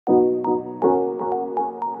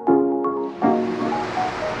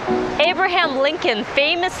Abraham Lincoln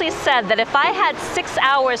famously said that if I had 6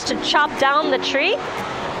 hours to chop down the tree,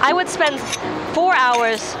 I would spend 4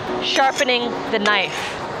 hours sharpening the knife.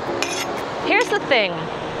 Here's the thing,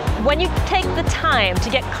 when you take the time to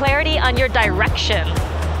get clarity on your direction,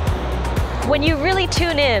 when you really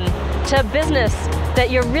tune in to a business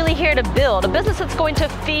that you're really here to build, a business that's going to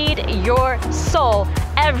feed your soul,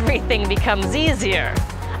 everything becomes easier.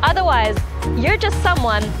 Otherwise, you're just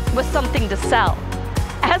someone with something to sell.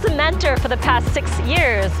 As a mentor for the past 6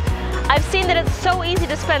 years, I've seen that it's so easy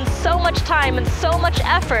to spend so much time and so much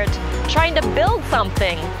effort trying to build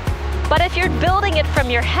something. But if you're building it from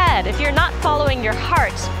your head, if you're not following your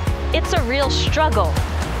heart, it's a real struggle.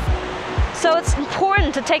 So it's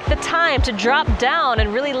important to take the time to drop down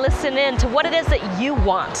and really listen in to what it is that you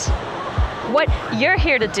want, what you're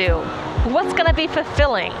here to do, what's going to be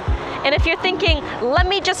fulfilling. And if you're thinking, let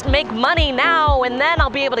me just make money now and then I'll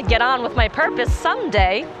be able to get on with my purpose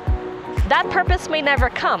someday, that purpose may never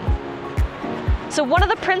come. So one of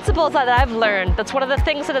the principles that I've learned, that's one of the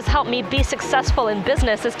things that has helped me be successful in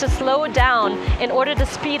business, is to slow down in order to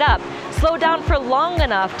speed up. Slow down for long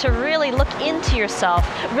enough to really look into yourself,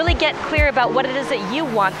 really get clear about what it is that you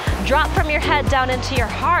want. Drop from your head down into your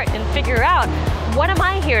heart and figure out, what am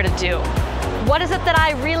I here to do? What is it that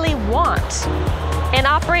I really want? And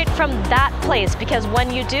operate from that place, because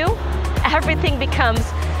when you do, everything becomes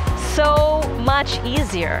so much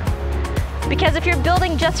easier. Because if you're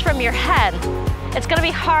building just from your head, it's going to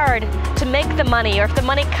be hard to make the money, or if the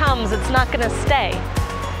money comes, it's not going to stay.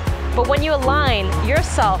 But when you align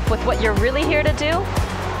yourself with what you're really here to do,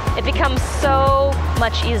 it becomes so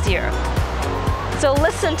much easier. So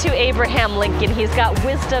listen to Abraham Lincoln. He's got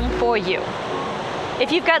wisdom for you.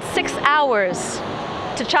 If you've got 6 hours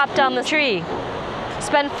to chop down the tree,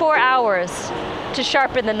 spend 4 hours to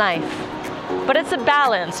sharpen the knife. But it's a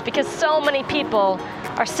balance, because so many people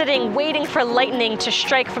are sitting waiting for lightning to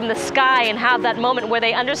strike from the sky and have that moment where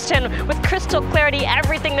they understand with crystal clarity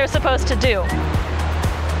everything they're supposed to do.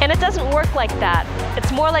 And it doesn't work like that.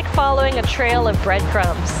 It's more like following a trail of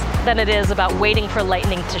breadcrumbs than it is about waiting for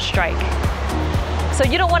lightning to strike. So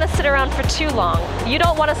you don't want to sit around for too long. You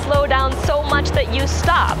don't want to slow down so much that you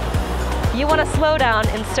stop. You want to slow down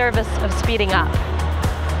in service of speeding up.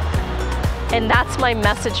 And that's my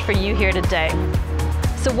message for you here today.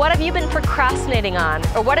 So what have you been procrastinating on?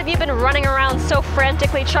 Or what have you been running around so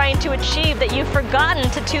frantically trying to achieve that you've forgotten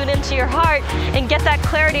to tune into your heart and get that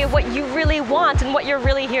clarity of what you really want and what you're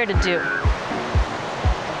really here to do?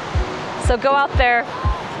 So go out there,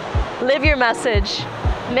 live your message,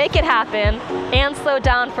 make it happen, and slow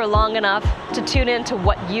down for long enough to tune into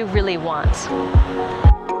what you really want.